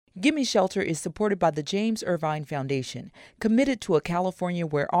Gimme Shelter is supported by the James Irvine Foundation, committed to a California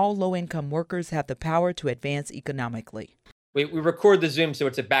where all low-income workers have the power to advance economically. We record the Zoom, so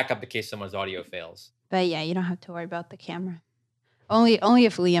it's a backup in case someone's audio fails. But yeah, you don't have to worry about the camera. Only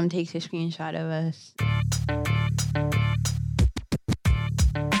if Liam takes a screenshot of us.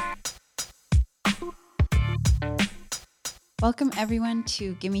 Welcome everyone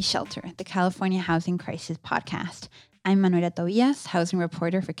to Gimme Shelter, the California Housing Crisis podcast. I'm Manuela Tobias, housing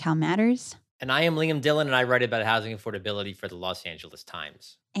reporter for Cal Matters. And I am Liam Dillon, and I write about housing affordability for the Los Angeles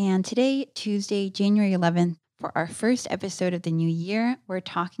Times. And today, Tuesday, January 11th, for our first episode of the new year, we're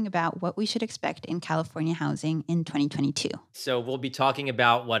talking about what we should expect in California housing in 2022. So we'll be talking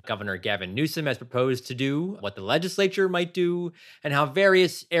about what Governor Gavin Newsom has proposed to do, what the legislature might do, and how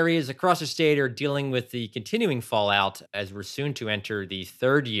various areas across the state are dealing with the continuing fallout as we're soon to enter the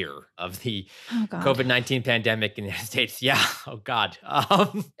third year of the COVID-19 pandemic in the United States. Yeah, oh God.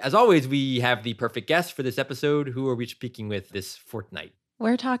 As always, we have the perfect guest for this episode. Who are we speaking with this fortnight?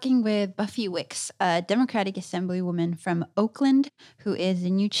 We're talking with Buffy Wicks, a Democratic Assemblywoman from Oakland, who is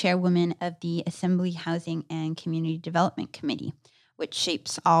the new chairwoman of the Assembly Housing and Community Development Committee, which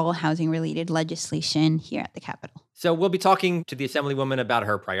shapes all housing-related legislation here at the Capitol. So we'll be talking to the Assemblywoman about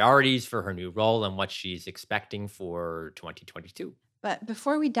her priorities for her new role and what she's expecting for 2022. But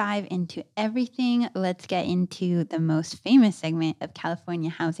before we dive into everything, let's get into the most famous segment of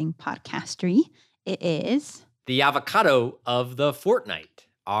California housing podcastery. It is the avocado of the fortnight,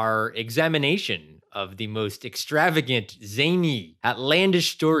 our examination of the most extravagant, zany,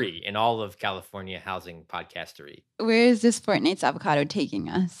 outlandish story in all of California housing podcastery. Where is this fortnight's avocado taking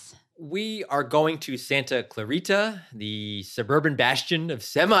us? We are going to Santa Clarita, the suburban bastion of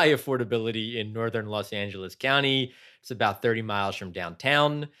semi-affordability in northern Los Angeles County. It's about 30 miles from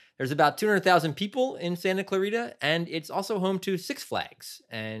downtown. There's about 200,000 people in Santa Clarita, and it's also home to Six Flags.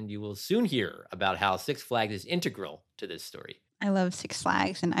 And you will soon hear about how Six Flags is integral to this story. I love Six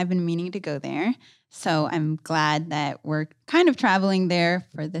Flags, and I've been meaning to go there. So I'm glad that we're kind of traveling there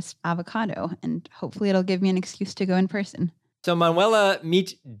for this avocado, and hopefully it'll give me an excuse to go in person. So Manuela,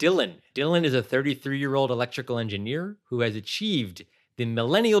 meet Dylan. Dylan is a 33-year-old electrical engineer who has achieved the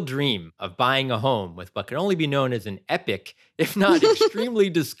millennial dream of buying a home with what can only be known as an epic, if not extremely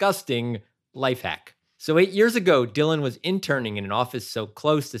disgusting, life hack. So 8 years ago, Dylan was interning in an office so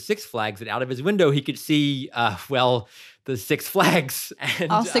close to Six Flags that out of his window he could see, the Six Flags.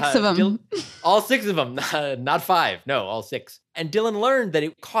 And, all six of them. All six of them, not five. No, all six. And Dylan learned that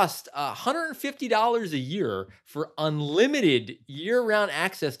it cost $150 a year for unlimited year-round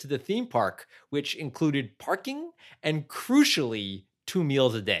access to the theme park, which included parking and, crucially, 2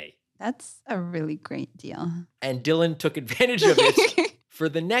 meals a day. That's a really great deal. And Dylan took advantage of it. For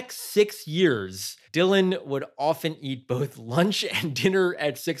the next 6 years, Dylan would often eat both lunch and dinner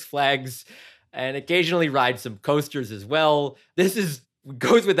at Six Flags and occasionally ride some coasters as well. This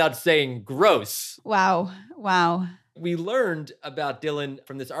goes without saying, gross. Wow. We learned about Dylan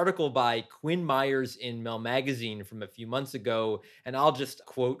from this article by Quinn Myers in Mel Magazine from a few months ago, and I'll just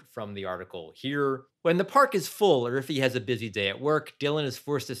quote from the article here. When the park is full, or if he has a busy day at work, Dylan is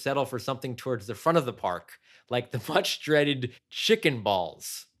forced to settle for something towards the front of the park, like the much-dreaded chicken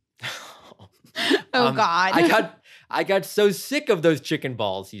balls. God. I got so sick of those chicken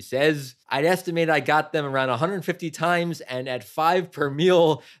balls, he says. I'd estimate I got them around 150 times, and at 5 per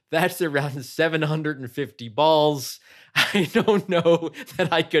meal, that's around 750 balls. I don't know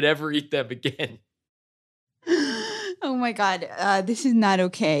that I could ever eat them again. Oh my God, this is not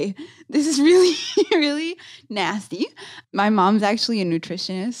okay. This is really, really nasty. My mom's actually a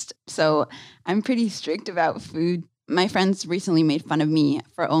nutritionist, so I'm pretty strict about food. My friends recently made fun of me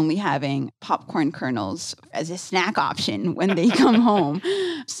for only having popcorn kernels as a snack option when they come home.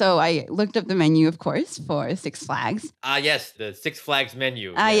 So I looked up the menu, of course, for Six Flags. Yes, the Six Flags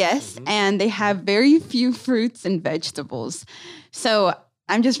menu. Yes. Mm-hmm. And they have very few fruits and vegetables. So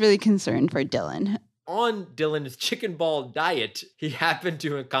I'm just really concerned for Dylan. On Dylan's chicken ball diet, he happened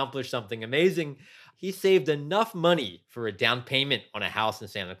to accomplish something amazing. He saved enough money for a down payment on a house in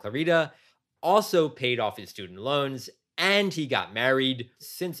Santa Clarita, also paid off his student loans, and he got married.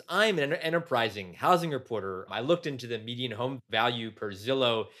 Since I'm an enterprising housing reporter, I looked into the median home value per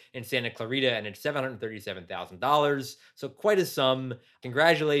Zillow in Santa Clarita, and it's $737,000. So quite a sum.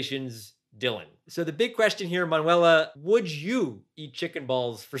 Congratulations, Dylan. So the big question here, Manuela, would you eat chicken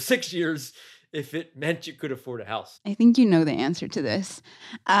balls for 6 years if it meant you could afford a house? I think you know the answer to this.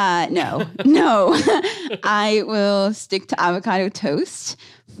 No. I will stick to avocado toast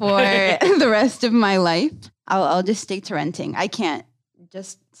for the rest of my life. I'll just stick to renting. I can't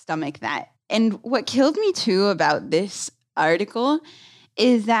just stomach that. And what killed me too about this article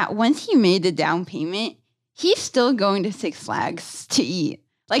is that once he made the down payment, he's still going to Six Flags to eat.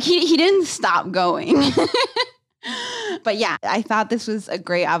 Like he didn't stop going. But yeah, I thought this was a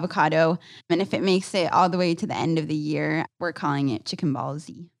great avocado. And if it makes it all the way to the end of the year, we're calling it Chicken Ball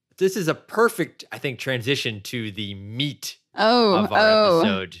Z. This is a perfect, I think, transition to the meat of our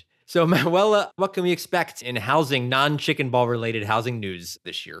episode. So, Manuela, what can we expect in housing, non-chicken ball related housing news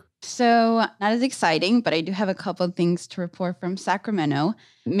this year? So, not as exciting, but I do have a couple of things to report from Sacramento.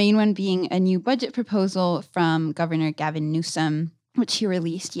 Main one being a new budget proposal from Governor Gavin Newsom, which he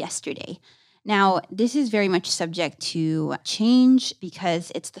released yesterday. Now, this is very much subject to change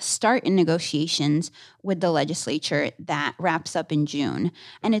because it's the start in negotiations with the legislature that wraps up in June.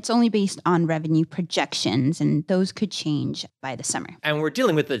 And it's only based on revenue projections, and those could change by the summer. And we're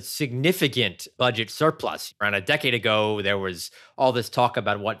dealing with a significant budget surplus. Around a decade ago, there was all this talk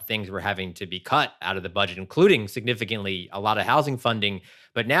about what things were having to be cut out of the budget, including significantly a lot of housing funding.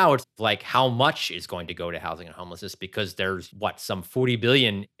 But now it's like how much is going to go to housing and homelessness because there's some $40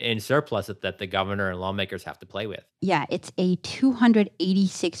 billion in surplus that the governor and lawmakers have to play with. Yeah, it's a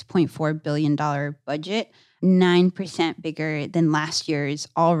 $286.4 billion budget, 9% bigger than last year's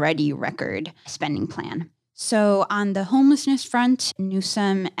already record spending plan. So on the homelessness front,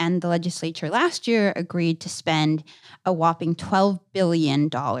 Newsom and the legislature last year agreed to spend a whopping $12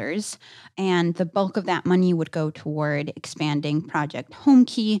 billion, and the bulk of that money would go toward expanding Project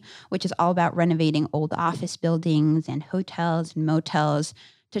Homekey, which is all about renovating old office buildings and hotels and motels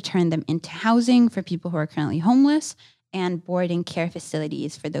to turn them into housing for people who are currently homeless, and board and care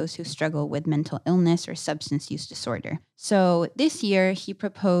facilities for those who struggle with mental illness or substance use disorder. So this year, he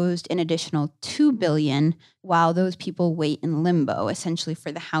proposed an additional $2 billion while those people wait in limbo, essentially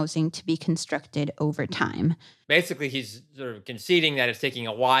for the housing to be constructed over time. Basically, he's sort of conceding that it's taking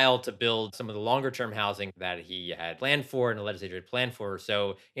a while to build some of the longer-term housing that he had planned for and the legislature had planned for.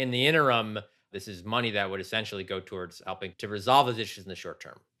 So in the interim, this is money that would essentially go towards helping to resolve those issues in the short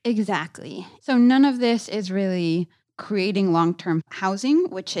term. Exactly. So none of this is really creating long-term housing,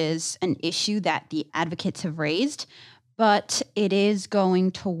 which is an issue that the advocates have raised, but it is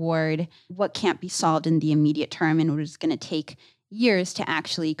going toward what can't be solved in the immediate term and what is going to take years to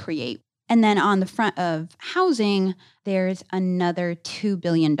actually create. And then on the front of housing, there's another $2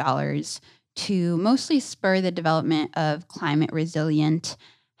 billion to mostly spur the development of climate resilient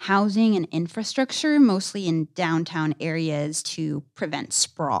housing and infrastructure, mostly in downtown areas to prevent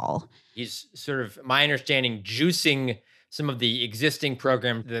sprawl. He's sort of, my understanding, juicing some of the existing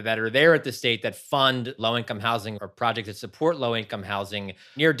programs that are there at the state that fund low-income housing or projects that support low-income housing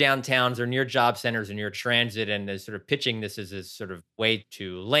near downtowns or near job centers or near transit, and is sort of pitching this as a sort of way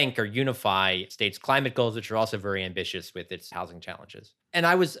to link or unify states' climate goals, which are also very ambitious with its housing challenges. And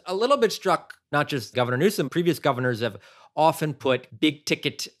I was a little bit struck, not just Governor Newsom, previous governors have often put big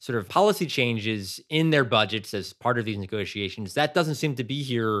ticket sort of policy changes in their budgets as part of these negotiations. That doesn't seem to be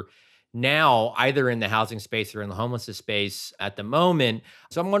here now, either in the housing space or in the homelessness space at the moment.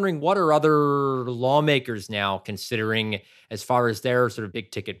 So I'm wondering, what are other lawmakers now considering as far as their sort of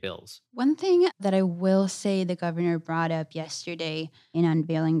big ticket bills? One thing that I will say the governor brought up yesterday in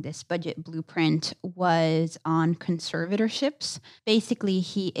unveiling this budget blueprint was on conservatorships. Basically,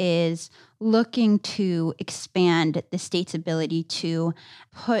 he is looking to expand the state's ability to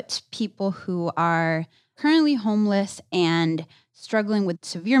put people who are currently homeless and struggling with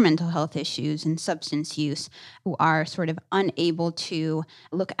severe mental health issues and substance use, who are sort of unable to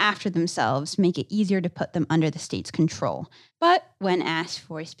look after themselves, make it easier to put them under the state's control. But when asked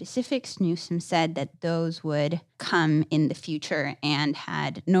for specifics, Newsom said that those would come in the future and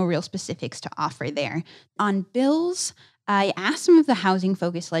had no real specifics to offer there. On bills, I asked some of the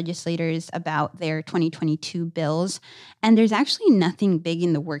housing-focused legislators about their 2022 bills, and there's actually nothing big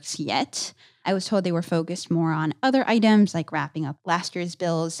in the works yet. I was told they were focused more on other items like wrapping up last year's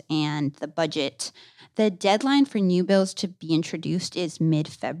bills and the budget. The deadline for new bills to be introduced is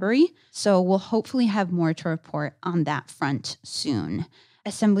mid-February, so we'll hopefully have more to report on that front soon.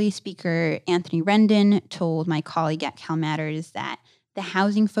 Assembly Speaker Anthony Rendon told my colleague at CalMatters that the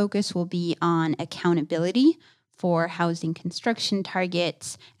housing focus will be on accountability for housing construction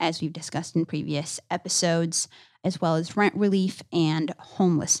targets, as we've discussed in previous episodes, as well as rent relief and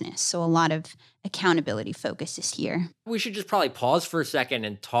homelessness. So a lot of accountability focus this year. We should just probably pause for a second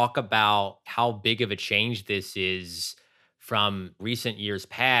and talk about how big of a change this is from recent years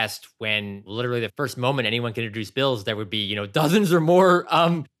past, when literally the first moment anyone can introduce bills, there would be, dozens or more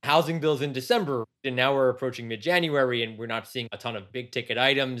housing bills in December. And now we're approaching mid-January and we're not seeing a ton of big ticket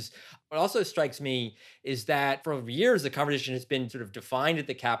items. What also strikes me is that for years, the conversation has been sort of defined at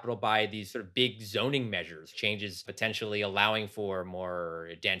the Capitol by these sort of big zoning measures, changes potentially allowing for more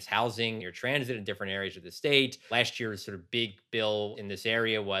dense housing or transit in different areas of the state. Last year's sort of big bill in this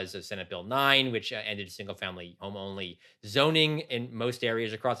area was Senate Bill 9, which ended single family home only zoning in most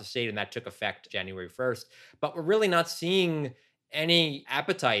areas across the state. And that took effect January 1st. But we're really not seeing any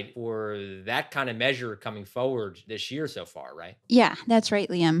appetite for that kind of measure coming forward this year so far, right? Yeah, that's right,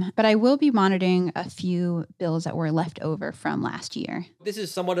 Liam. But I will be monitoring a few bills that were left over from last year. This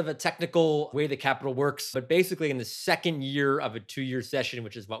is somewhat of a technical way the Capitol works, but basically in the second year of a 2-year session,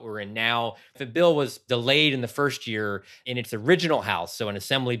 which is what we're in now, if a bill was delayed in the first year in its original House, so an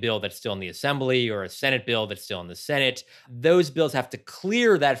assembly bill that's still in the Assembly or a Senate bill that's still in the Senate, those bills have to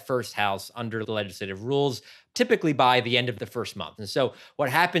clear that first House under the legislative rules, typically by the end of the first month. And so what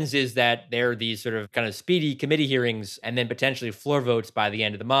happens is that there are these sort of kind of speedy committee hearings and then potentially floor votes by the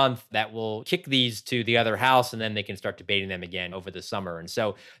end of the month that will kick these to the other house, and then they can start debating them again over the summer. And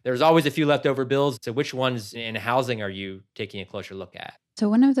so there's always a few leftover bills. So which ones in housing are you taking a closer look at? So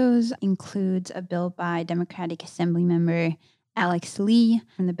one of those includes a bill by Democratic Assembly member Alex Lee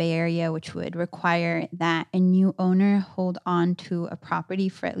from the Bay Area, which would require that a new owner hold on to a property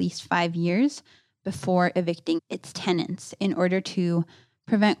for at least 5 years before evicting its tenants in order to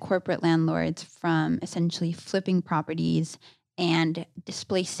prevent corporate landlords from essentially flipping properties and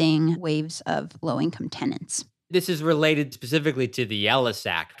displacing waves of low-income tenants. This is related specifically to the Ellis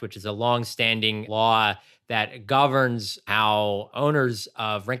Act, which is a longstanding law that governs how owners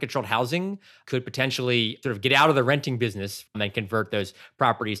of rent-controlled housing could potentially sort of get out of the renting business and then convert those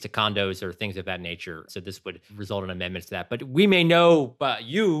properties to condos or things of that nature. So this would result in amendments to that. But we may know,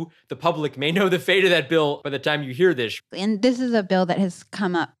 you, the public, may know the fate of that bill by the time you hear this. And this is a bill that has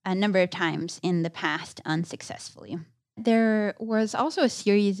come up a number of times in the past unsuccessfully. There was also a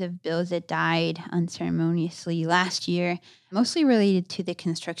series of bills that died unceremoniously last year, mostly related to the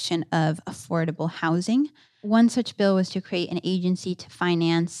construction of affordable housing. One such bill was to create an agency to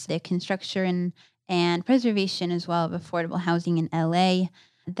finance the construction and preservation as well of affordable housing in LA.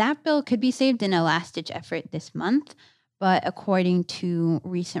 That bill could be saved in a last-ditch effort this month, but according to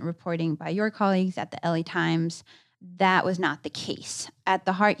recent reporting by your colleagues at the LA Times, that was not the case. At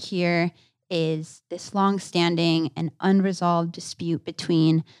the heart here is this long-standing and unresolved dispute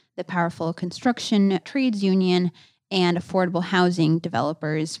between the powerful construction trades union and affordable housing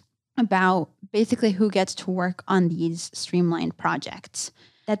developers about basically who gets to work on these streamlined projects.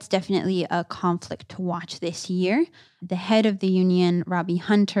 That's definitely a conflict to watch this year. The head of the union, Robbie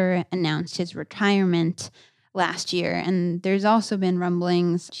Hunter, announced his retirement last year, and there's also been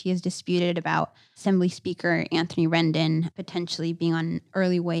rumblings she has disputed about Assembly Speaker Anthony Rendon potentially being on an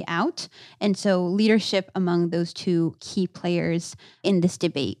early way out. And so leadership among those two key players in this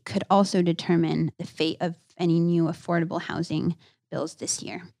debate could also determine the fate of any new affordable housing bills this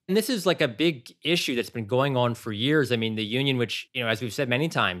year. And this is like a big issue that's been going on for years. I mean, the union, which, as we've said many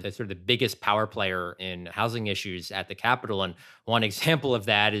times, is sort of the biggest power player in housing issues at the Capitol. And one example of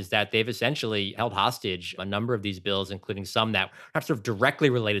that is that they've essentially held hostage a number of these bills, including some that are sort of directly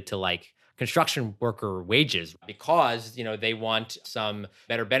related to like construction worker wages because, they want some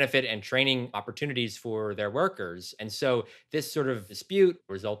better benefit and training opportunities for their workers. And so this sort of dispute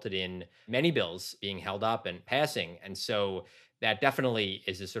resulted in many bills being held up and passing. And so that definitely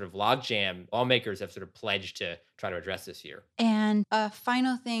is a sort of logjam lawmakers have sort of pledged to try to address this year. And a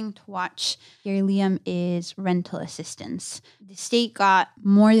final thing to watch here, Liam, is rental assistance. The state got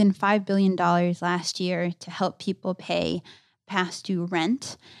more than $5 billion last year to help people pay past due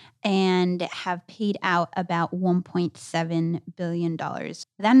rent and have paid out about $1.7 billion.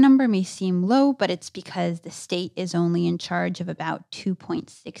 That number may seem low, but it's because the state is only in charge of about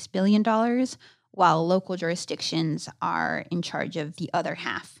 $2.6 billion, while local jurisdictions are in charge of the other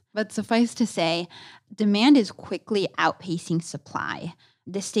half. But suffice to say, demand is quickly outpacing supply.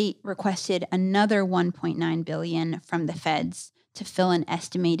 The state requested another $1.9 billion from the feds to fill an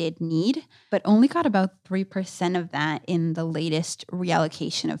estimated need, but only got about 3% of that in the latest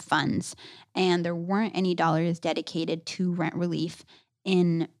reallocation of funds. And there weren't any dollars dedicated to rent relief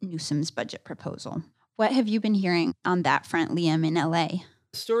in Newsom's budget proposal. What have you been hearing on that front, Liam, in LA?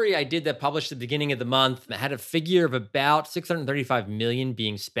 The story I did that published at the beginning of the month had a figure of about $635 million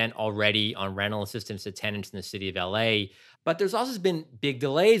being spent already on rental assistance to tenants in the city of LA. But there's also been big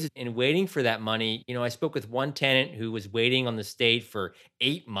delays in waiting for that money. I spoke with one tenant who was waiting on the state for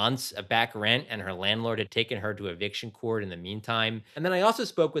 8 months of back rent, and her landlord had taken her to eviction court in the meantime. And then I also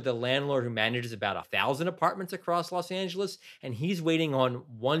spoke with a landlord who manages about 1,000 apartments across Los Angeles, and he's waiting on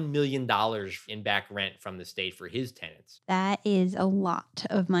 $1 million in back rent from the state for his tenants. That is a lot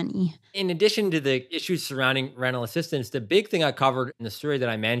of money. In addition to the issues surrounding rental assistance, the big thing I covered in the story that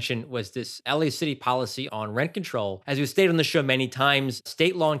I mentioned was this LA City policy on rent control. As we stated on the show many times,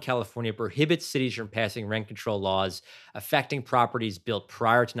 state law in California prohibits cities from passing rent control laws affecting properties built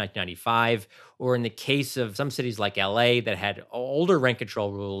prior to 1995, or in the case of some cities like LA that had older rent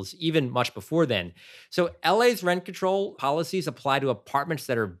control rules, even much before then. So LA's rent control policies apply to apartments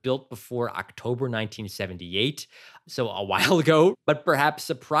that are built before October 1978. So a while ago, but perhaps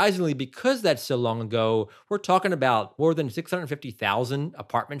surprisingly, because that's so long ago, we're talking about more than 650,000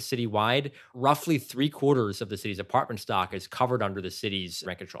 apartments citywide. Roughly 3/4 of the city's apartment stock is covered under the city's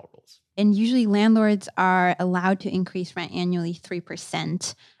rent control rules. And usually landlords are allowed to increase rent annually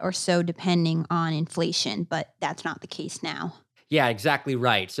 3% or so, depending on inflation, but that's not the case now. Yeah, exactly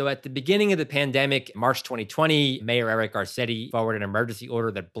right. So at the beginning of the pandemic, March 2020, Mayor Eric Garcetti forwarded an emergency order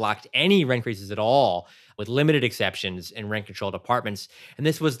that blocked any rent increases at all, with limited exceptions in rent-controlled apartments. And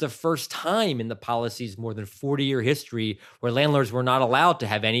this was the first time in the policy's more than 40-year history where landlords were not allowed to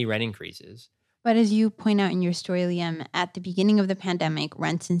have any rent increases. But as you point out in your story, Liam, at the beginning of the pandemic,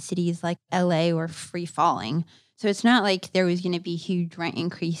 rents in cities like LA were free falling. So it's not like there was going to be huge rent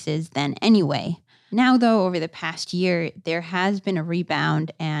increases then anyway. Now, though, over the past year, there has been a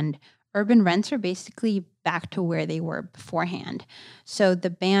rebound and urban rents are basically back to where they were beforehand. So the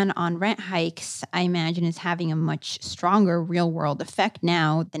ban on rent hikes, I imagine, is having a much stronger real world effect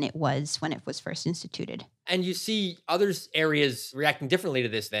now than it was when it was first instituted. And you see other areas reacting differently to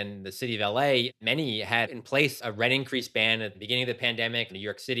this than the city of LA. Many had in place a rent increase ban at the beginning of the pandemic. New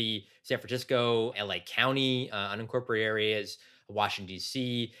York City, San Francisco, LA County, unincorporated areas, Washington,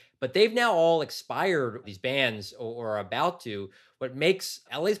 D.C. But they've now all expired, these bans, or are about to. What makes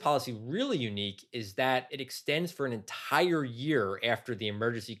LA's policy really unique is that it extends for an entire year after the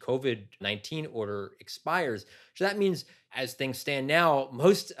emergency COVID-19 order expires. So that means, as things stand now,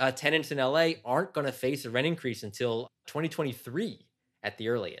 most tenants in LA aren't going to face a rent increase until 2023 at the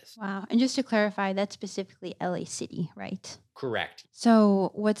earliest. Wow. And just to clarify, that's specifically LA City, right? Correct.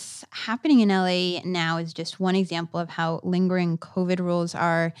 So, what's happening in LA now is just one example of how lingering COVID rules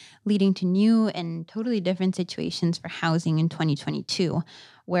are leading to new and totally different situations for housing in 2022,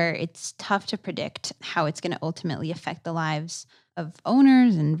 where it's tough to predict how it's going to ultimately affect the lives of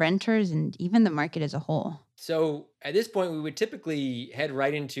owners and renters and even the market as a whole. So at this point, we would typically head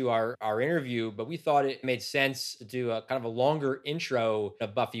right into our interview, but we thought it made sense to do a kind of a longer intro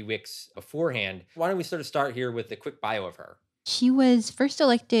of Buffy Wicks beforehand. Why don't we sort of start here with a quick bio of her? She was first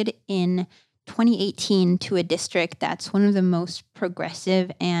elected in 2018 to a district that's one of the most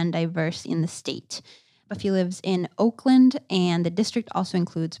progressive and diverse in the state. Buffy lives in Oakland, and the district also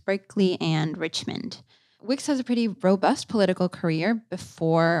includes Berkeley and Richmond. Wicks has a pretty robust political career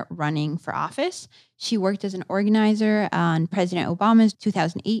before running for office. She worked as an organizer on President Obama's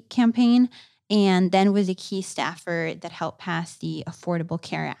 2008 campaign and then was a key staffer that helped pass the Affordable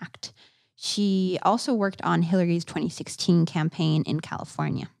Care Act. She also worked on Hillary's 2016 campaign in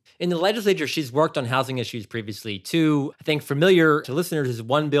California. In the legislature, she's worked on housing issues previously, too. I think familiar to listeners is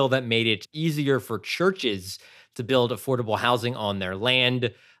one bill that made it easier for churches to build affordable housing on their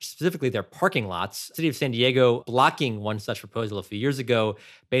land, specifically their parking lots. The city of San Diego blocking one such proposal a few years ago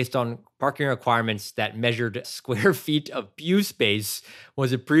based on parking requirements that measured square feet of pew space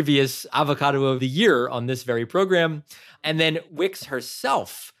was a previous avocado of the year on this very program. And then Wicks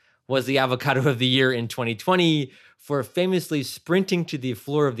herself was the avocado of the year in 2020 for famously sprinting to the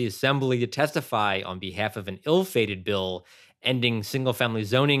floor of the assembly to testify on behalf of an ill-fated bill ending single-family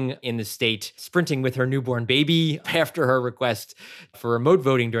zoning in the state, sprinting with her newborn baby after her request for remote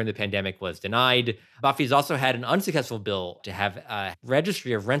voting during the pandemic was denied. Buffy's also had an unsuccessful bill to have a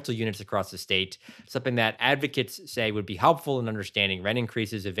registry of rental units across the state, something that advocates say would be helpful in understanding rent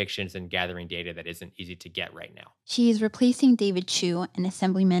increases, evictions, and gathering data that isn't easy to get right now. She is replacing David Chu, an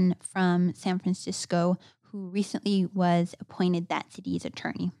assemblyman from San Francisco, who recently was appointed that city's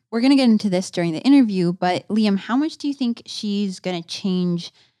attorney. We're going to get into this during the interview, but Liam, how much do you think she's going to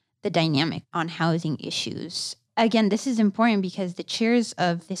change the dynamic on housing issues? Again, this is important because the chairs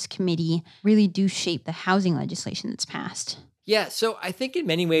of this committee really do shape the housing legislation that's passed. Yeah, so I think in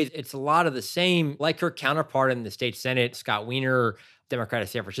many ways it's a lot of the same. Like her counterpart in the state Senate, Scott Wiener, Democrat of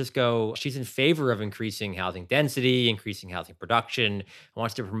San Francisco, she's in favor of increasing housing density, increasing housing production,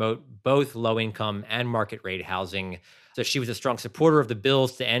 wants to promote both low-income and market-rate housing. So she was a strong supporter of the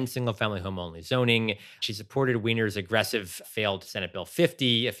bills to end single-family home-only zoning. She supported Wiener's aggressive failed Senate Bill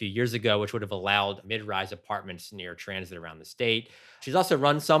 50 a few years ago, which would have allowed mid-rise apartments near transit around the state. She's also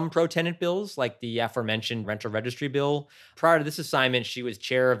run some pro-tenant bills, like the aforementioned rental registry bill. Prior to this assignment, she was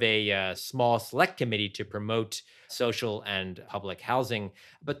chair of a small select committee to promote social and public housing.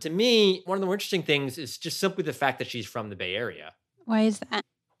 But to me, one of the more interesting things is just simply the fact that she's from the Bay Area. Why is that?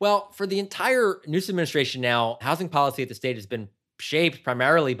 Well, for the entire Newsom administration now, housing policy at the state has been shaped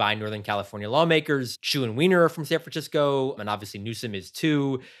primarily by Northern California lawmakers. Chu and Wiener are from San Francisco, and obviously Newsom is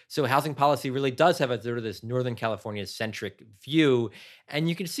too. So housing policy really does have a sort of this Northern California-centric view. And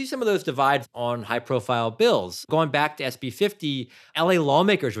you can see some of those divides on high-profile bills. Going back to SB 50, LA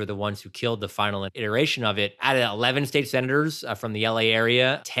lawmakers were the ones who killed the final iteration of it. Out of 11 state senators from the LA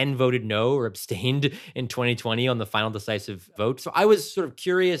area, 10 voted no or abstained in 2020 on the final decisive vote. So I was sort of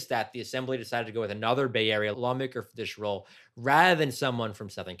curious that the Assembly decided to go with another Bay Area lawmaker for this role rather than someone from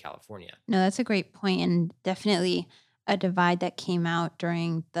Southern California. No, that's a great point, and definitely a divide that came out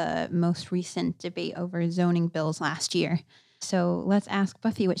during the most recent debate over zoning bills last year. So let's ask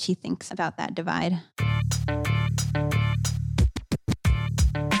Buffy what she thinks about that divide.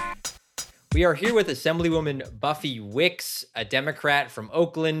 We are here with Assemblywoman Buffy Wicks, a Democrat from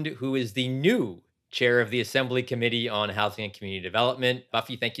Oakland, who is the new chair of the Assembly Committee on Housing and Community Development.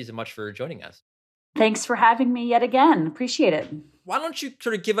 Buffy, thank you so much for joining us. Thanks for having me yet again. Appreciate it. Why don't you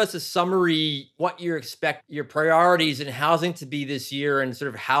sort of give us a summary, what you expect your priorities in housing to be this year and sort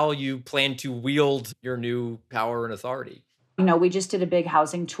of how you plan to wield your new power and authority? You know, we just did a big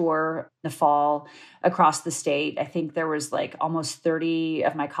housing tour in the fall across the state. I think there was like almost 30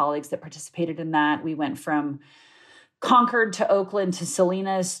 of my colleagues that participated in that. We went from Concord to Oakland to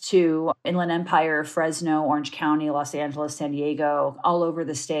Salinas to Inland Empire, Fresno, Orange County, Los Angeles, San Diego, all over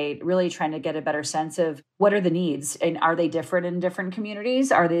the state, really trying to get a better sense of what are the needs and are they different in different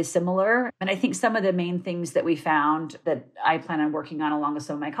communities? Are they similar? And I think some of the main things that we found that I plan on working on along with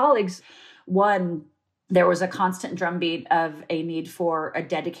some of my colleagues, one, there was a constant drumbeat of a need for a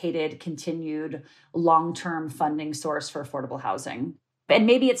dedicated, continued, long-term funding source for affordable housing. And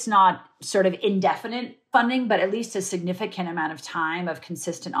maybe it's not sort of indefinite funding, but at least a significant amount of time of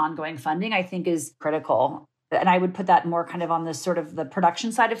consistent ongoing funding, I think is critical. And I would put that more kind of on this sort of the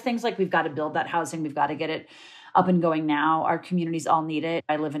production side of things. Like we've got to build that housing. We've got to get it up and going now. Our communities all need it.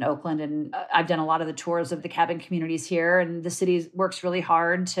 I live in Oakland and I've done a lot of the tours of the cabin communities here, and the city works really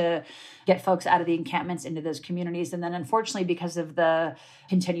hard to get folks out of the encampments into those communities. And then unfortunately, because of the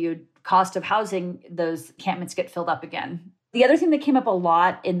continued cost of housing, those encampments get filled up again. The other thing that came up a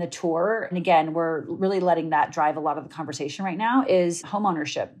lot in the tour, and again, we're really letting that drive a lot of the conversation right now, is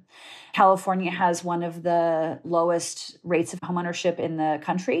homeownership. California has one of the lowest rates of homeownership in the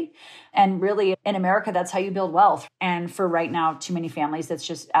country. And really, in America, that's how you build wealth. And for right now, too many families, that's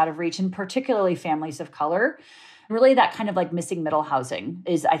just out of reach, and particularly families of color. Really, that kind of like missing middle housing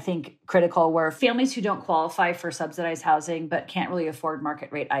is, I think, critical, where families who don't qualify for subsidized housing but can't really afford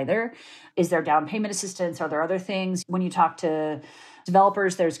market rate either. Is there down payment assistance? Are there other things? When you talk to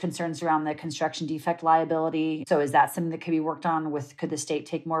developers, there's concerns around the construction defect liability. So is that something that could be worked on with, could the state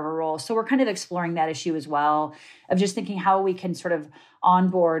take more of a role? So we're kind of exploring that issue as well, of just thinking how we can sort of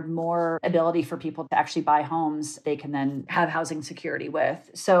onboard more ability for people to actually buy homes they can then have housing security with.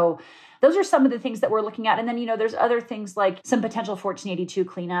 So those are some of the things that we're looking at. And then, you know, there's other things like some potential 1482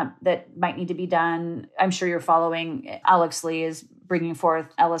 cleanup that might need to be done. I'm sure you're following. Alex Lee is bringing forth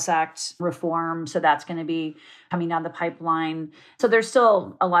Ellis Act reform. So that's going to be coming down the pipeline. So there's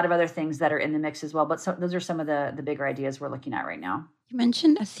still a lot of other things that are in the mix as well. But those are some of the bigger ideas we're looking at right now. You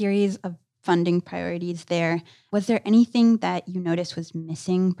mentioned a series of funding priorities there. Was there anything that you noticed was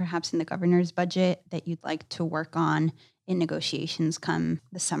missing, perhaps in the governor's budget, that you'd like to work on in negotiations come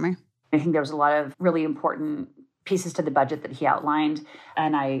the summer? I think there was a lot of really important pieces to the budget that he outlined,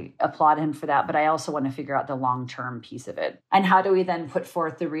 and I applaud him for that. But I also want to figure out the long-term piece of it. And how do we then put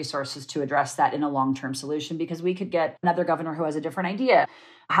forth the resources to address that in a long-term solution? Because we could get another governor who has a different idea.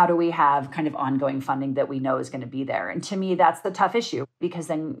 How do we have kind of ongoing funding that we know is going to be there? And to me, that's the tough issue, because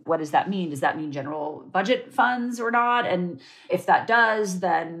then what does that mean? Does that mean general budget funds or not? And if that does,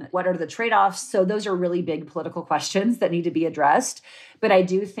 then what are the trade-offs? So those are really big political questions that need to be addressed. But I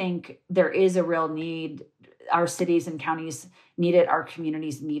do think there is a real need. Our cities and counties need it. Our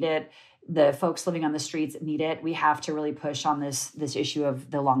communities need it. The folks living on the streets need it. We have to really push on this issue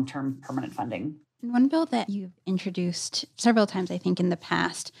of the long-term permanent funding. One bill that you've introduced several times, I think, in the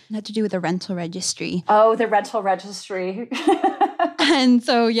past had to do with the rental registry. Oh, the rental registry. And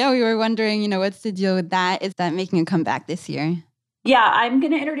so, we were wondering, what's the deal with that? Is that making a comeback this year? Yeah, I'm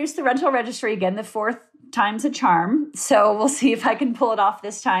going to introduce the rental registry again, the fourth time's a charm. So we'll see if I can pull it off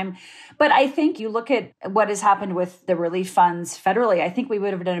this time. But I think you look at what has happened with the relief funds federally, I think we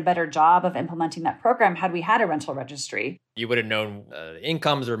would have done a better job of implementing that program had we had a rental registry. You would have known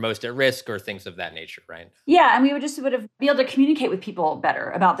incomes are most at risk or things of that nature, right? Yeah, and we would have been able to communicate with people better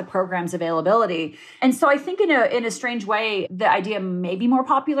about the program's availability. And so I think in a strange way, the idea may be more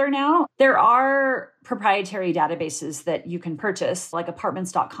popular now. There are proprietary databases that you can purchase, like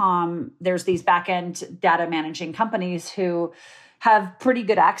apartments.com. There's these back-end data managing companies who have pretty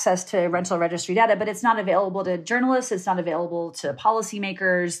good access to rental registry data, but it's not available to journalists. It's not available to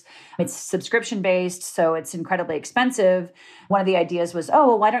policymakers. It's subscription-based, so it's incredibly expensive. One of the ideas was, oh,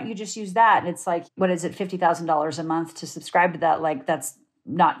 well, why don't you just use that? And it's like, what is it, $50,000 a month to subscribe to that? Like, that's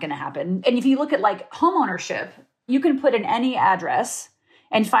not going to happen. And if you look at like homeownership, you can put in any address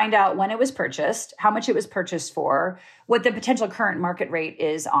and find out when it was purchased, how much it was purchased for, what the potential current market rate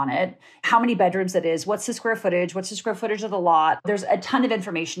is on it, how many bedrooms it is, what's the square footage of the lot. There's a ton of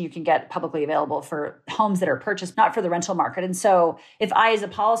information you can get publicly available for homes that are purchased, not for the rental market. And so if I, as a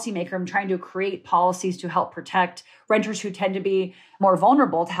policymaker, am trying to create policies to help protect renters who tend to be more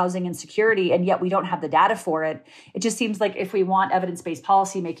vulnerable to housing insecurity, and yet we don't have the data for it, it just seems like if we want evidence-based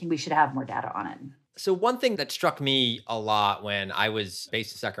policymaking, we should have more data on it. So one thing that struck me a lot when I was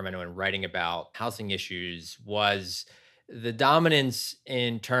based in Sacramento and writing about housing issues was the dominance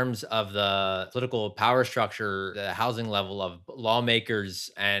in terms of the political power structure, the housing level of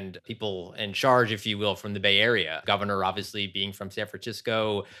lawmakers and people in charge, if you will, from the Bay Area. Governor obviously being from San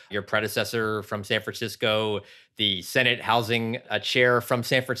Francisco, your predecessor from San Francisco, the Senate housing chair from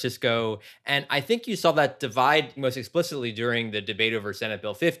San Francisco. And I think you saw that divide most explicitly during the debate over Senate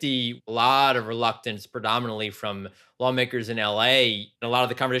Bill 50. A lot of reluctance, predominantly from lawmakers in LA. And a lot of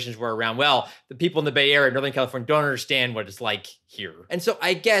the conversations were around, well, the people in the Bay Area, Northern California, don't understand what it's like here. And so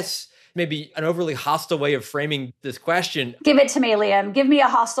I guess maybe an overly hostile way of framing this question. Give it to me, Liam. Give me a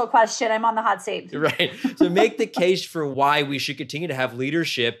hostile question. I'm on the hot seat. Right. So make the case for why we should continue to have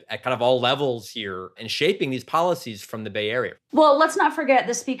leadership at kind of all levels here and shaping these policies from the Bay Area. Well, let's not forget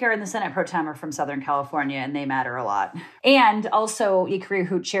the Speaker and the Senate Pro Tem are from Southern California, and they matter a lot. And also, Ikari,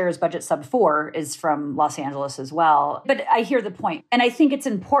 who chairs Budget Sub 4, is from Los Angeles as well. But I hear the point. And I think it's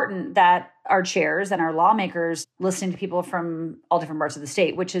important that our chairs and our lawmakers listening to people from all different parts of the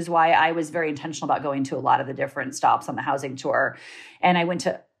state, which is why I was very intentional about going to a lot of the different stops on the housing tour. And I went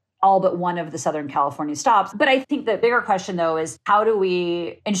to all but one of the Southern California stops. But I think the bigger question, though, is how do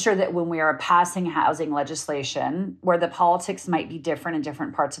we ensure that when we are passing housing legislation, where the politics might be different in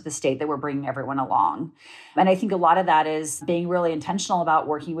different parts of the state, that we're bringing everyone along? And I think a lot of that is being really intentional about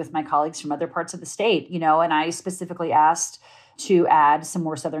working with my colleagues from other parts of the state, and I specifically asked to add some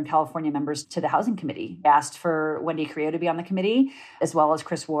more Southern California members to the Housing Committee. I asked for Wendy Carrillo to be on the committee, as well as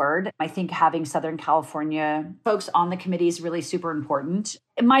Chris Ward. I think having Southern California folks on the committee is really super important.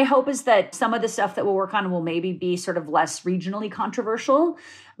 My hope is that some of the stuff that we'll work on will maybe be sort of less regionally controversial,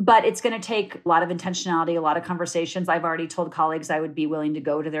 but it's going to take a lot of intentionality, a lot of conversations. I've already told colleagues I would be willing to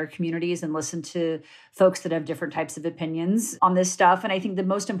go to their communities and listen to folks that have different types of opinions on this stuff. And I think the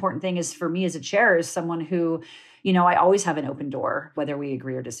most important thing is for me as a chair is someone who, I always have an open door, whether we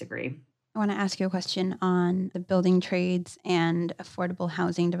agree or disagree. I want to ask you a question on the building trades and affordable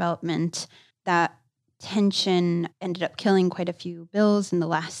housing development. That tension ended up killing quite a few bills in the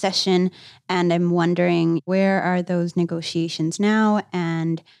last session. And I'm wondering, where are those negotiations now?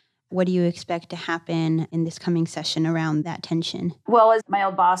 And what do you expect to happen in this coming session around that tension? Well, as my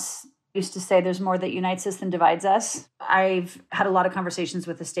old boss used to say, there's more that unites us than divides us. I've had a lot of conversations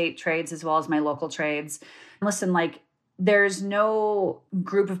with the state trades as well as my local trades. Listen, there's no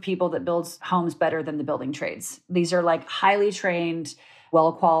group of people that builds homes better than the building trades. These are highly trained,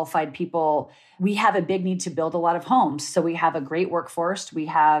 well-qualified people. We have a big need to build a lot of homes. So we have a great workforce. We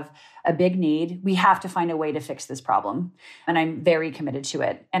have a big need. We have to find a way to fix this problem. And I'm very committed to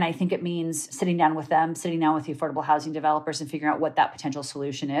it. And I think it means sitting down with them, sitting down with the affordable housing developers and figuring out what that potential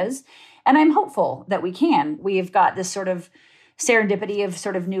solution is. And I'm hopeful that we can. We've got this sort of serendipity of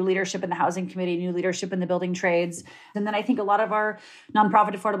sort of new leadership in the housing committee, new leadership in the building trades. And then I think a lot of our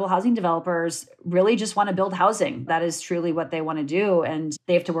nonprofit affordable housing developers really just want to build housing. That is truly what they want to do. And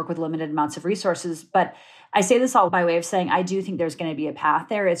they have to work with limited amounts of resources. But I say this all by way of saying, I do think there's going to be a path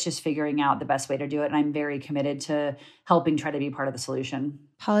there. It's just figuring out the best way to do it. And I'm very committed to helping try to be part of the solution.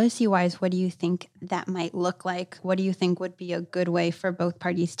 Policy-wise, what do you think that might look like? What do you think would be a good way for both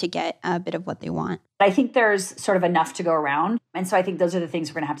parties to get a bit of what they want? I think there's sort of enough to go around. And so I think those are the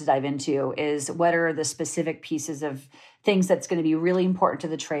things we're going to have to dive into is what are the specific pieces of things that's going to be really important to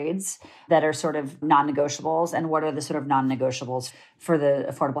the trades that are sort of non-negotiables, and what are the sort of non-negotiables for the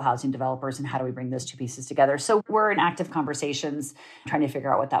affordable housing developers, and how do we bring those two pieces together? So we're in active conversations trying to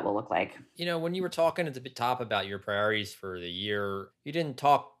figure out what that will look like. When you were talking at the top about your priorities for the year, you didn't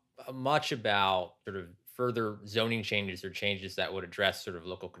talk much about sort of further zoning changes or changes that would address sort of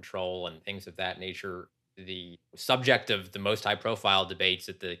local control and things of that nature. The subject of the most high profile debates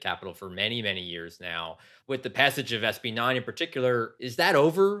at the Capitol for many, many years now. With the passage of SB 9 in particular, is that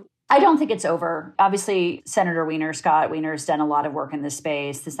over? I don't think it's over. Obviously, Senator Scott Wiener's done a lot of work in this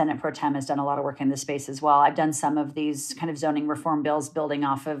space. The Senate Pro Tem has done a lot of work in this space as well. I've done some of these kind of zoning reform bills building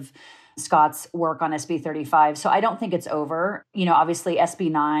off of Scott's work on SB 35. So I don't think it's over. Obviously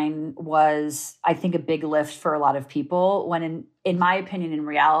SB 9 was, I think, a big lift for a lot of people when in my opinion, in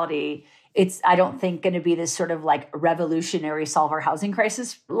reality, it's, I don't think, going to be this sort of like revolutionary solve our housing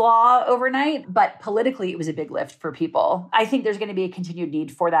crisis law overnight, but politically it was a big lift for people. I think there's going to be a continued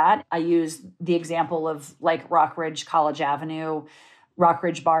need for that. I use the example of like Rockridge, College Avenue,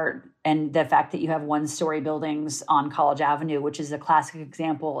 Rockridge BART, and the fact that you have one-story buildings on College Avenue, which is a classic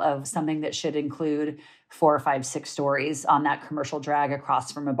example of something that should include 4, 5, 6 stories on that commercial drag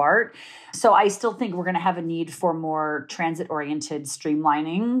across from a BART. So I still think we're going to have a need for more transit-oriented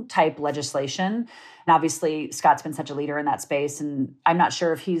streamlining type legislation. And obviously, Scott's been such a leader in that space, and I'm not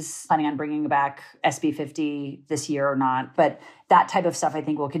sure if he's planning on bringing back SB 50 this year or not, but that type of stuff I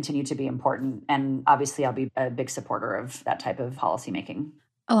think will continue to be important. And obviously, I'll be a big supporter of that type of policymaking.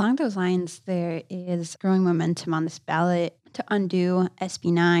 Along those lines, there is growing momentum on this ballot to undo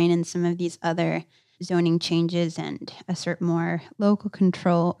SB 9 and some of these other zoning changes and assert more local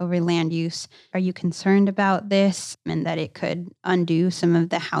control over land use. Are you concerned about this and that it could undo some of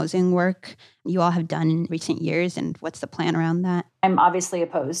the housing work you all have done in recent years? And what's the plan around that? I'm obviously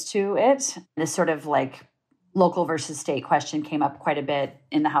opposed to it. This sort of like local versus state question came up quite a bit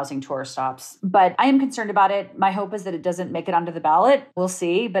in the housing tour stops. But I am concerned about it. My hope is that it doesn't make it onto the ballot. We'll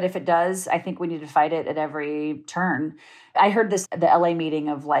see. But if it does, I think we need to fight it at every turn. I heard this at the LA meeting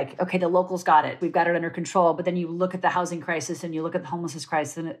of like, okay, the locals got it. We've got it under control. But then you look at the housing crisis and you look at the homelessness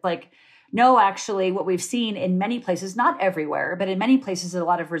crisis, and it's like, no, actually, what we've seen in many places, not everywhere, but in many places, a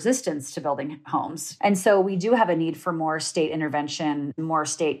lot of resistance to building homes. And so we do have a need for more state intervention, more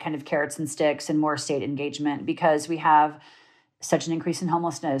state kind of carrots and sticks, and more state engagement, because we have such an increase in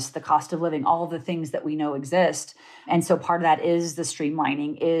homelessness, the cost of living, all of the things that we know exist. And so part of that is the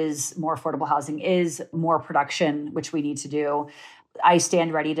streamlining, is more affordable housing, is more production, which we need to do. I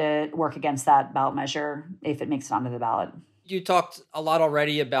stand ready to work against that ballot measure if it makes it onto the ballot. You talked a lot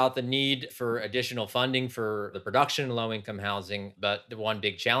already about the need for additional funding for the production of low-income housing, but the one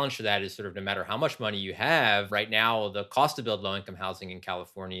big challenge for that is sort of no matter how much money you have, right now, the cost to build low-income housing in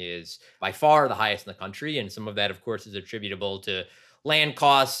California is by far the highest in the country. And some of that, of course, is attributable to land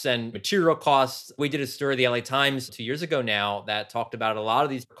costs and material costs. We did a story, the LA Times, 2 years ago now, that talked about a lot of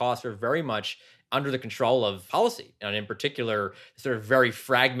these costs are very much under the control of policy, and in particular, sort of very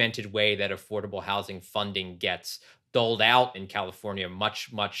fragmented way that affordable housing funding gets doled out in California, much,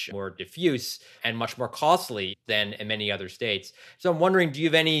 much more diffuse and much more costly than in many other states. So I'm wondering, do you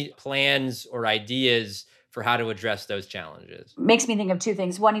have any plans or ideas for how to address those challenges? Makes me think of two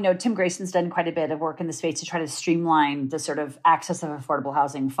things. One, Tim Grayson's done quite a bit of work in the space to try to streamline the sort of access of affordable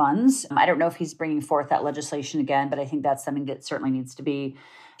housing funds. I don't know if he's bringing forth that legislation again, but I think that's something that certainly needs to be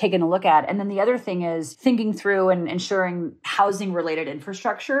taken a look at. And then the other thing is thinking through and ensuring housing related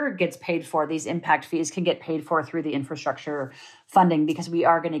infrastructure gets paid for. These impact fees can get paid for through the infrastructure funding, because we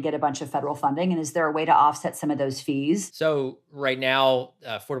are going to get a bunch of federal funding. And is there a way to offset some of those fees? So right now,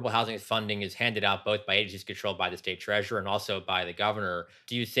 affordable housing funding is handed out both by agencies controlled by the state treasurer and also by the governor.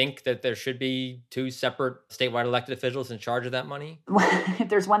 Do you think that there should be two separate statewide elected officials in charge of that money? If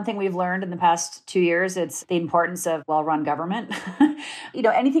there's one thing we've learned in the past 2 years, it's the importance of well-run government.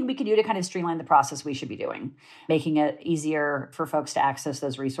 Anything we can do to kind of streamline the process, we should be doing, making it easier for folks to access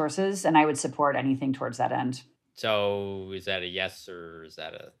those resources. And I would support anything towards that end. So is that a yes or is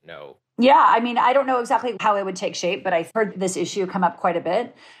that a no? Yeah, I don't know exactly how it would take shape, but I've heard this issue come up quite a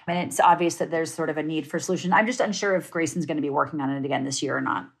bit. And it's obvious that there's sort of a need for a solution. I'm just unsure if Grayson's going to be working on it again this year or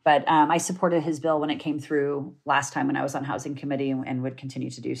not. But I supported his bill when it came through last time when I was on Housing Committee, and would continue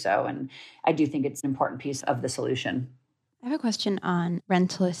to do so. And I do think it's an important piece of the solution. I have a question on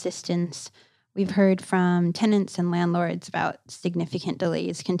rental assistance. We've heard from tenants and landlords about significant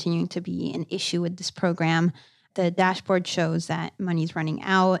delays continuing to be an issue with this program. The dashboard shows that money's running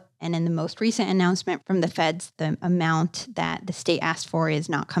out. And in the most recent announcement from the feds, the amount that the state asked for is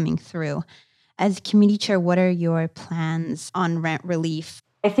not coming through. As committee chair, what are your plans on rent relief?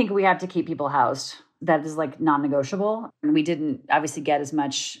 I think we have to keep people housed. That is like non-negotiable. We didn't obviously get as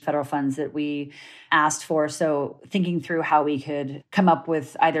much federal funds that we asked for. So thinking through how we could come up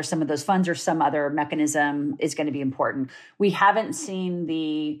with either some of those funds or some other mechanism is going to be important. We haven't seen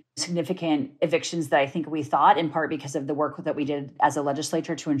the significant evictions that I think we thought, in part because of the work that we did as a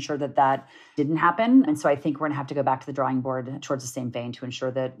legislature to ensure that that didn't happen. And so I think we're going to have to go back to the drawing board towards the same vein to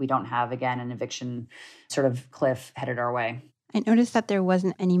ensure that we don't have, again, an eviction sort of cliff headed our way. I noticed that there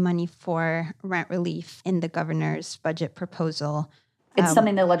wasn't any money for rent relief in the governor's budget proposal. It's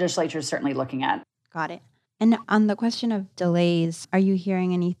something the legislature is certainly looking at. Got it. And on the question of delays, are you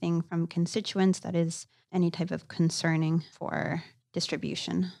hearing anything from constituents that is any type of concerning for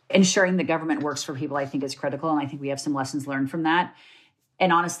distribution? Ensuring the government works for people, I think, is critical. And I think we have some lessons learned from that.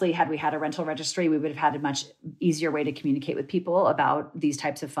 And honestly, had we had a rental registry, we would have had a much easier way to communicate with people about these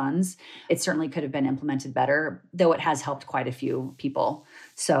types of funds. It certainly could have been implemented better, though it has helped quite a few people.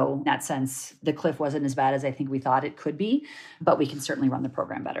 So in that sense, the cliff wasn't as bad as I think we thought it could be, but we can certainly run the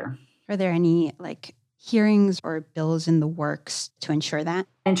program better. Are there any hearings or bills in the works to ensure that?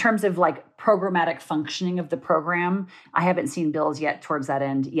 In terms of programmatic functioning of the program, I haven't seen bills yet towards that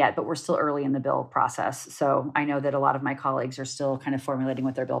end yet, but we're still early in the bill process. So I know that a lot of my colleagues are still kind of formulating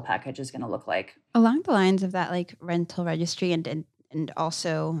what their bill package is going to look like. Along the lines of that, rental registry and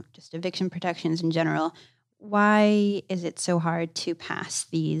also just eviction protections in general, why is it so hard to pass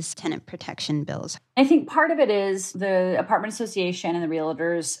these tenant protection bills? I think part of it is the Apartment Association and the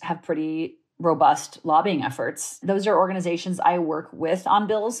realtors have pretty robust lobbying efforts. Those are organizations I work with on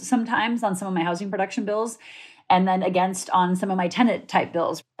bills sometimes, on some of my housing production bills, and then against on some of my tenant type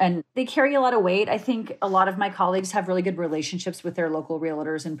bills. And they carry a lot of weight. I think a lot of my colleagues have really good relationships with their local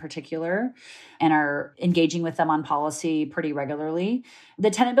realtors in particular and are engaging with them on policy pretty regularly.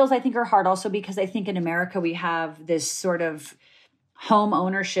 The tenant bills, I think, are hard also because I think in America we have this sort of home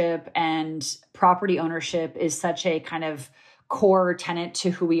ownership and property ownership is such a kind of core tenet to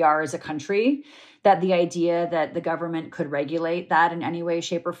who we are as a country, that the idea that the government could regulate that in any way,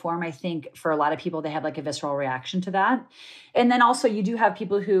 shape, or form, I think for a lot of people, they have a visceral reaction to that. And then also you do have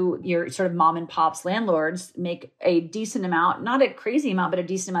people who, your sort of mom and pops landlords, make a decent amount, not a crazy amount, but a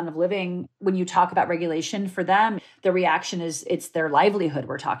decent amount of living. When you talk about regulation for them, the reaction is it's their livelihood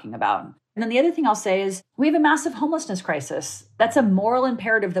we're talking about. And then the other thing I'll say is we have a massive homelessness crisis. That's a moral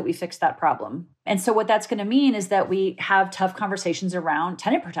imperative that we fix that problem. And so what that's going to mean is that we have tough conversations around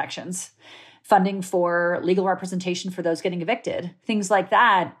tenant protections, funding for legal representation for those getting evicted, things like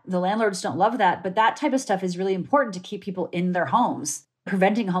that. The landlords don't love that, but that type of stuff is really important to keep people in their homes.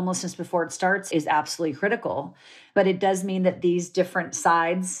 Preventing homelessness before it starts is absolutely critical. But it does mean that these different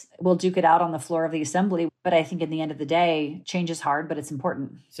sides will duke it out on the floor of the assembly. But I think in the end of the day, change is hard, but it's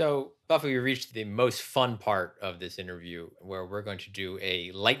important. So, Buffy, we reached the most fun part of this interview where we're going to do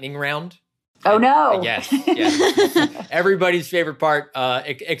a lightning round. Oh, no. Yes. Everybody's favorite part,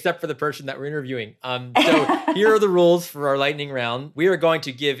 except for the person that we're interviewing. So here are the rules for our lightning round. We are going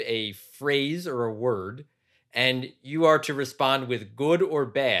to give a phrase or a word, and you are to respond with good or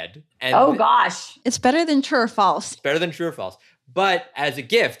bad. And oh, gosh. It's better than true or false. It's better than true or false. But as a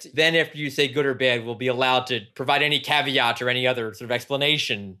gift, then after you say good or bad, we'll be allowed to provide any caveat or any other sort of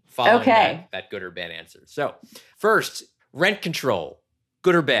explanation following that good or bad answer. So first, rent control,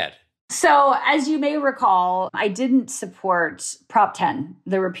 good or bad? So as you may recall, I didn't support Prop 10,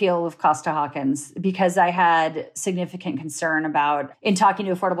 the repeal of Costa-Hawkins, because I had significant concern about, in talking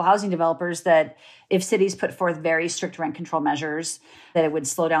to affordable housing developers, that if cities put forth very strict rent control measures, that it would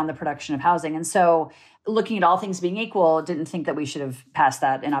slow down the production of housing. And so looking at all things being equal, didn't think that we should have passed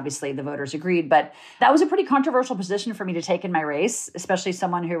that. And obviously the voters agreed. But that was a pretty controversial position for me to take in my race, especially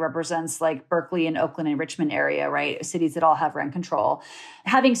someone who represents Berkeley and Oakland and Richmond area, right? Cities that all have rent control.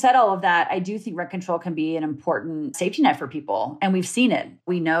 Having said all of that, I do think rent control can be an important safety net for people. And we've seen it.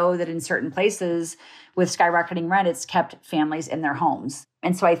 We know that in certain places with skyrocketing rent, it's kept families in their homes.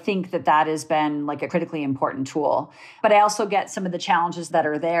 And so I think that that has been a critically important tool. But I also get some of the challenges that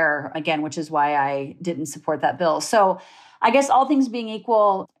are there, again, which is why I didn't support that bill. So I guess all things being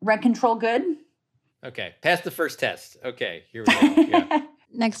equal, rent control, good. Okay. Pass the first test. Okay. Here we go. Yeah.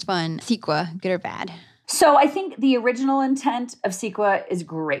 Next one, CEQA, good or bad? So I think the original intent of CEQA is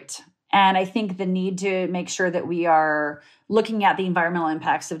great. And I think the need to make sure that we are looking at the environmental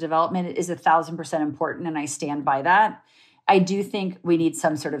impacts of development is 1,000% important. And I stand by that. I do think we need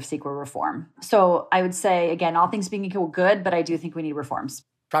some sort of CEQA reform. So I would say, again, all things being equal, good, but I do think we need reforms.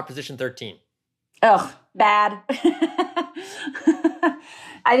 Proposition 13. Ugh, bad.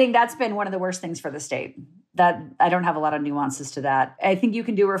 I think that's been one of the worst things for the state. That I don't have a lot of nuances to that. I think you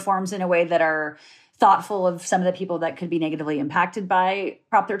can do reforms in a way that are thoughtful of some of the people that could be negatively impacted by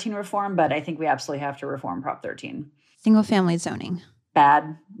Prop 13 reform, but I think we absolutely have to reform Prop 13. Single family zoning.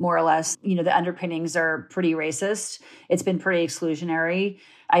 Bad, more or less. You know, the underpinnings are pretty racist. It's been pretty exclusionary.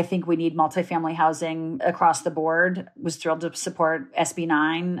 I think we need multifamily housing across the board. Was thrilled to support SB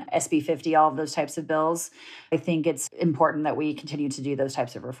 9, SB 50, all of those types of bills. I think it's important that we continue to do those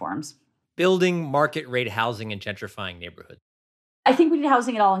types of reforms. Building market rate housing in gentrifying neighborhoods. I think we need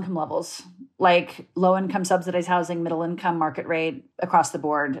housing at all income levels, like low income subsidized housing, middle income, market rate across the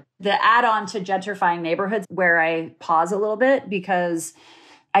board. The add on to gentrifying neighborhoods where I pause a little bit, because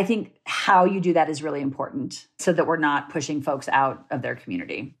I think how you do that is really important so that we're not pushing folks out of their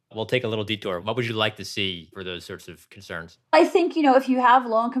community. We'll take a little detour. What would you like to see for those sorts of concerns? I think, if you have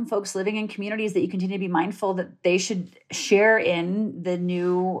low-income folks living in communities, that you continue to be mindful that they should share in the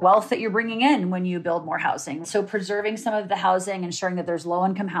new wealth that you're bringing in when you build more housing. So preserving some of the housing, ensuring that there's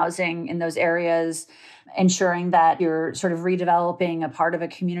low-income housing in those areas, ensuring that you're sort of redeveloping a part of a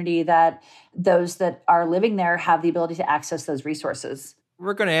community that those that are living there have the ability to access those resources.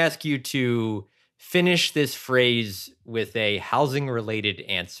 We're going to ask you to finish this phrase with a housing-related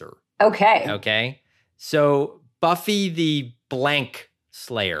answer. Okay. Okay? So, Buffy the blank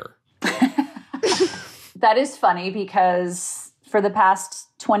Slayer. That is funny because for the past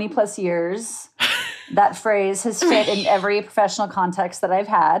 20 plus years, that phrase has fit in every professional context that I've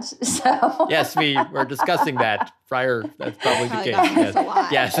had. So Yes, we were discussing that prior. That's probably the case. That's Yes. a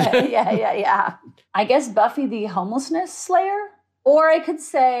lot. Yes. yeah. I guess Buffy the homelessness slayer. Or I could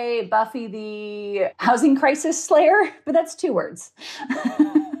say Buffy the housing crisis slayer, but that's 2 words.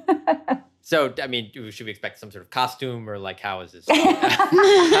 So, I mean, should we expect some sort of costume, or like, how is this? How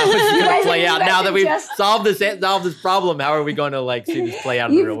is this going to play out now that we've solved this problem? How are we going to see this play out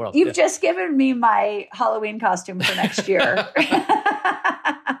in the real world? You've just given me my Halloween costume for next year.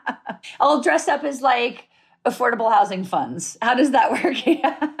 I'll dress up as affordable housing funds. How does that work?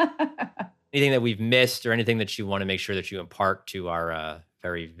 Anything that we've missed, or anything that you want to make sure that you impart to our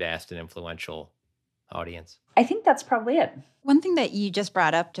very vast and influential audience? I think that's probably it. One thing that you just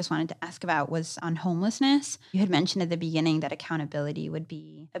brought up, just wanted to ask about, was on homelessness. You had mentioned at the beginning that accountability would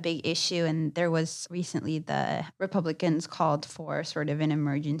be a big issue. And there was recently the Republicans called for sort of an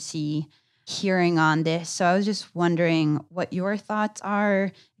emergency hearing on this. So I was just wondering what your thoughts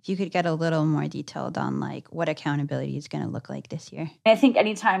are. If you could get a little more detailed on what accountability is going to look like this year. I think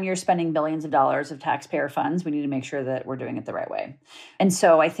anytime you're spending billions of dollars of taxpayer funds, we need to make sure that we're doing it the right way. And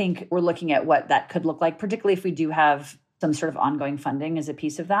so I think we're looking at what that could look like, particularly if we do have some sort of ongoing funding as a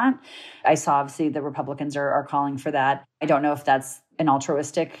piece of that. I saw obviously the Republicans are calling for that. I don't know if that's an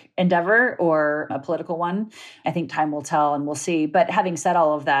altruistic endeavor or a political one. I think time will tell and we'll see. But having said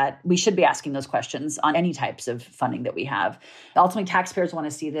all of that, we should be asking those questions on any types of funding that we have. Ultimately, taxpayers want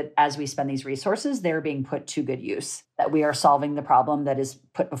to see that as we spend these resources, they're being put to good use, that we are solving the problem that is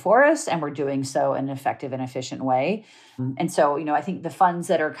put before us, and we're doing so in an effective and efficient way. And so, I think the funds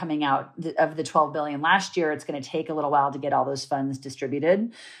that are coming out of the $12 billion last year, it's going to take a little while to get all those funds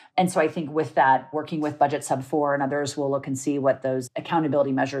distributed. And so I think with that, working with Budget Sub 4 and others, we'll look and see what those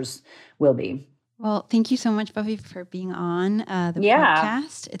accountability measures will be. Well, thank you so much, Buffy, for being on the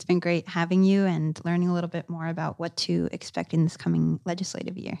podcast. It's been great having you and learning a little bit more about what to expect in this coming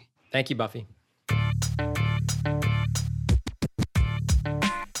legislative year. Thank you, Buffy.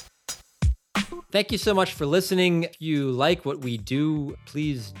 Thank you so much for listening. If you like what we do,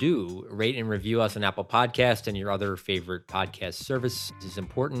 please do rate and review us on Apple Podcasts and your other favorite podcast service. This is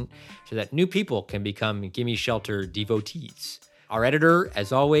important so that new people can become Gimme Shelter devotees. Our editor,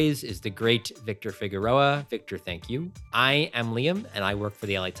 as always, is the great Victor Figueroa. Victor, thank you. I am Liam, and I work for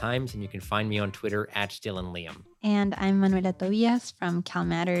the LA Times, and you can find me on Twitter @StillAndLiam. And I'm Manuela Tobias from Cal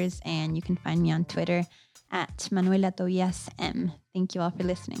Matters, and you can find me on Twitter @ManuelaTobiasM. Thank you all for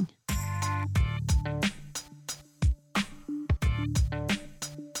listening.